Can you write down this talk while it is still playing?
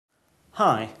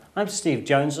Hi, I'm Steve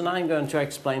Jones and I'm going to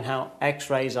explain how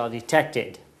X-rays are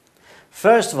detected.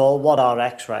 First of all, what are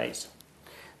X-rays?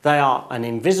 They are an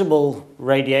invisible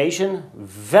radiation,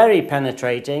 very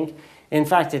penetrating. In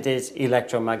fact, it is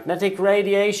electromagnetic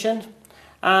radiation,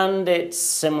 and it's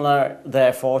similar,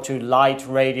 therefore, to light,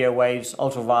 radio waves,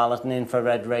 ultraviolet and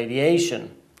infrared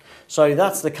radiation. So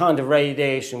that's the kind of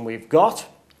radiation we've got.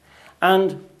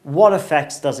 And what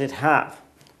effects does it have?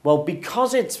 Well,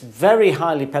 because it's very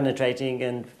highly penetrating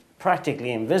and practically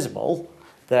invisible,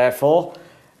 therefore,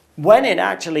 when it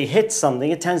actually hits something,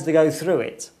 it tends to go through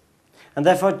it. And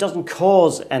therefore, it doesn't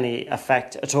cause any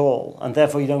effect at all, and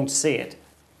therefore you don't see it.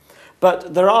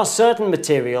 But there are certain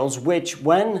materials which,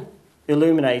 when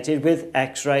illuminated with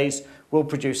X-rays, will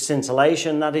produce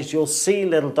scintillation. That is, you'll see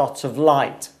little dots of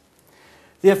light.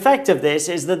 The effect of this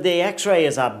is that the X-ray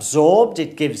is absorbed,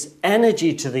 it gives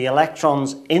energy to the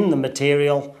electrons in the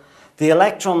material. The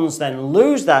electrons then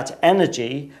lose that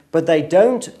energy, but they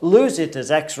don't lose it as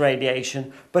X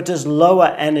radiation, but as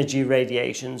lower energy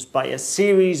radiations by a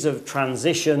series of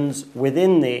transitions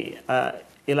within the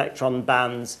electron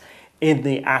bands in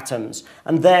the atoms.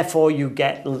 And therefore you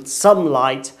get some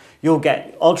light, you'll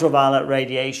get ultraviolet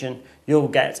radiation, you'll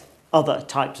get other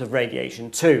types of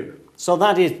radiation too. So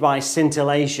that is by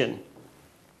scintillation.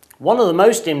 One of the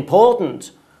most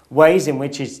important ways in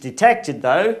which it's detected,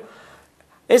 though,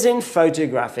 is in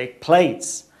photographic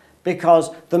plates,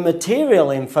 because the material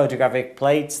in photographic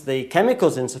plates, the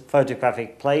chemicals in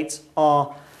photographic plates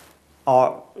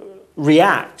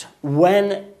react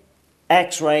when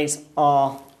X-rays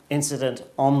are incident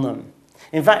on them.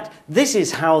 In fact, this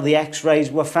is how the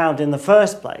X-rays were found in the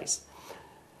first place.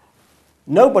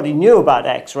 Nobody knew about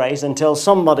X-rays until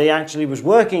somebody actually was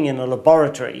working in a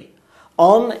laboratory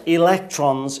on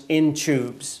electrons in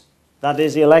tubes. That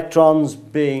is, electrons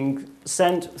being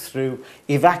sent through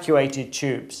evacuated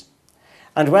tubes.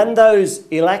 And when those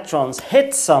electrons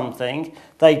hit something,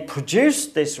 they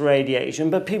produced this radiation,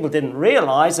 but people didn't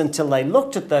realize until they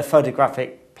looked at their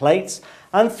photographic plates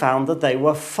and found that they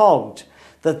were fogged,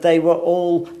 that they were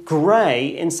all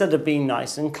grey instead of being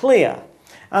nice and clear.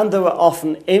 And there were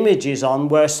often images on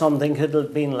where something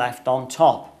had been left on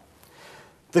top.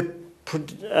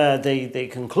 The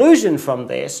conclusion from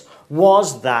this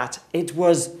was that it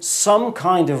was some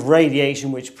kind of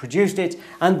radiation which produced it,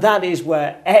 and that is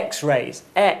where X-rays,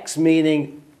 X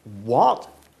meaning what,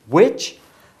 which,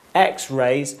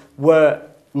 X-rays were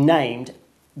named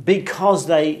because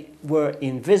they were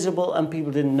invisible and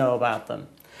people didn't know about them.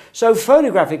 So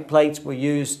photographic plates were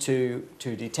used to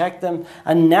detect them,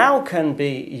 and now can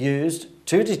be used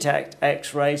to detect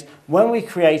X-rays when we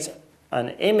create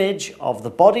an image of the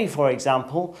body, for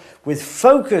example, with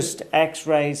focused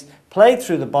X-rays played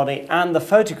through the body, and the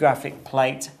photographic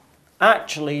plate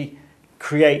actually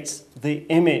creates the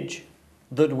image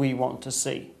that we want to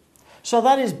see. So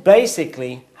that is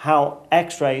basically how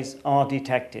X-rays are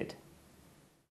detected.